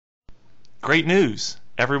Great news!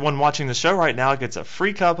 Everyone watching the show right now gets a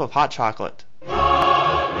free cup of hot chocolate.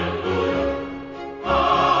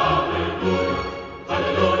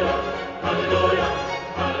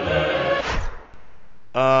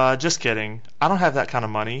 Just kidding. I don't have that kind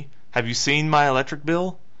of money. Have you seen my electric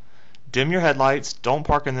bill? Dim your headlights, don't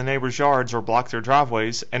park in the neighbors' yards or block their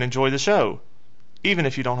driveways, and enjoy the show, even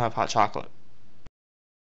if you don't have hot chocolate.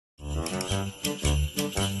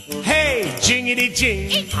 Hey, jingity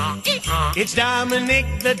jing, it's Dominic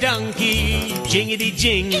the donkey, jingity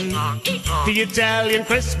jing, the Italian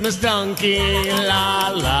Christmas donkey, la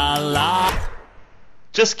la la.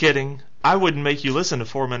 Just kidding. I wouldn't make you listen to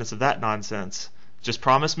 4 minutes of that nonsense. Just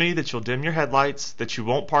promise me that you'll dim your headlights, that you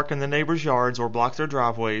won't park in the neighbors' yards or block their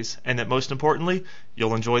driveways, and that most importantly,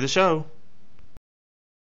 you'll enjoy the show.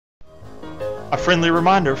 A friendly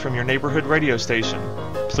reminder from your neighborhood radio station.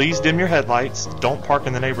 Please dim your headlights, don't park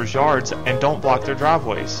in the neighbors' yards, and don't block their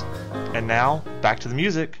driveways. And now, back to the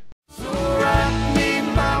music. So rock me,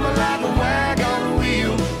 mama, like a wagon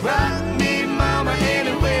wheel. Rock me, mama,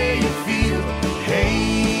 any way you feel.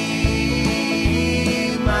 Hey,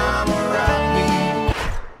 mama, rock me.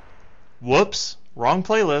 Whoops, wrong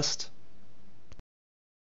playlist.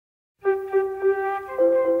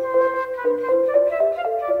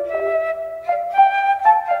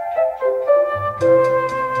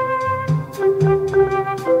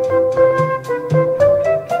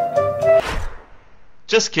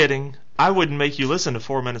 Just kidding. I wouldn't make you listen to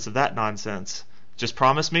 4 minutes of that nonsense. Just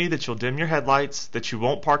promise me that you'll dim your headlights, that you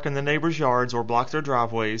won't park in the neighbors' yards or block their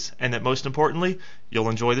driveways, and that most importantly, you'll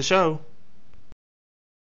enjoy the show.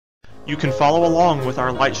 You can follow along with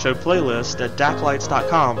our Light Show playlist at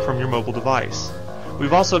daclights.com from your mobile device.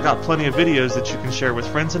 We've also got plenty of videos that you can share with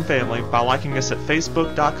friends and family by liking us at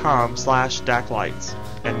facebook.com/daclights.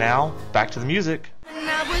 And now, back to the music. And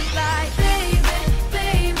I was like, baby,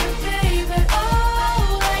 baby, baby,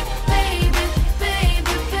 oh, like, baby,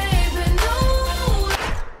 baby, baby, no.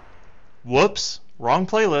 Whoops, wrong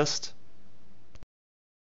playlist.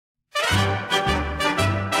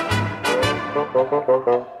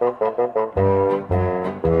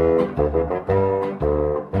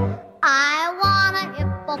 I want a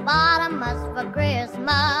hippopotamus for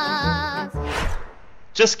Christmas.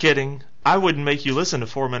 Just kidding. I wouldn't make you listen to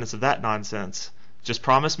 4 minutes of that nonsense. Just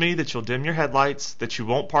promise me that you'll dim your headlights, that you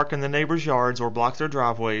won't park in the neighbors' yards or block their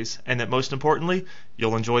driveways, and that most importantly,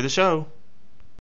 you'll enjoy the show.